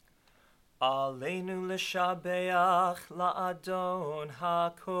Aleinu l'shabeach la'adon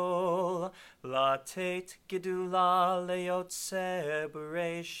hakol, latet gedula le'yotze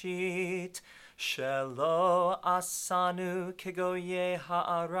bereshit, shelo asanu kegoye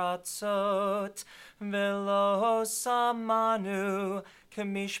ha'aratzot, velo samanu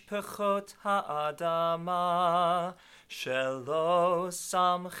kemishpechot ha'adama, shelo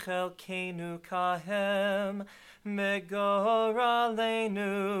sam chelkenu kahem, megor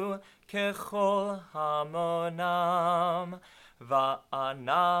aleinu ככל המונם,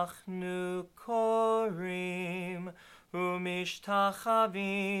 ואנחנו קוראים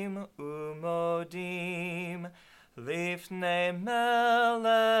ומשתחווים ומודים לפני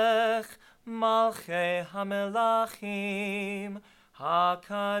מלך מלכי המלכים,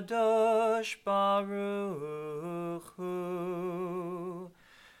 הקדוש ברוך הוא.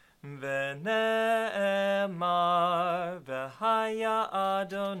 ונאמר והיה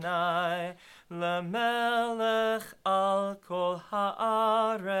אדוני למלך על כל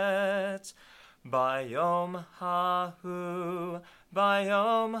הארץ ביום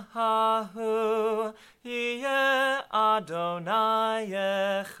ההוא יהיה אדוני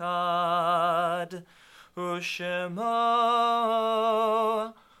אחד ושמו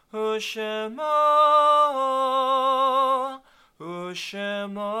ושמו